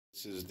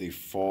This is the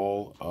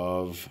fall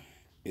of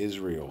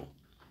Israel.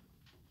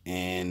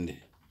 And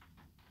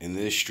in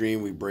this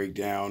stream, we break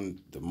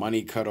down the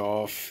money cut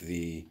off,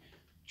 the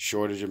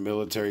shortage of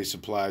military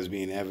supplies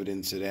being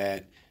evidence of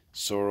that,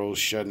 Soros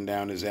shutting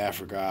down his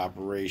Africa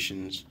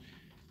operations,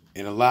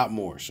 and a lot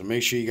more. So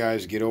make sure you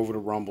guys get over to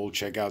Rumble,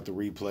 check out the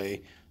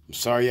replay. I'm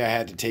sorry I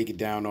had to take it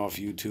down off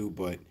YouTube,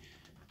 but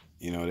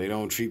they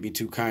don't treat me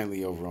too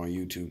kindly over on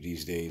YouTube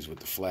these days with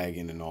the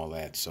flagging and all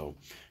that. So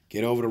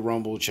get over to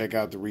Rumble, check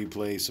out the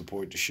replay,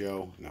 support the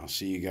show, and I'll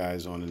see you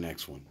guys on the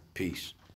next one. Peace.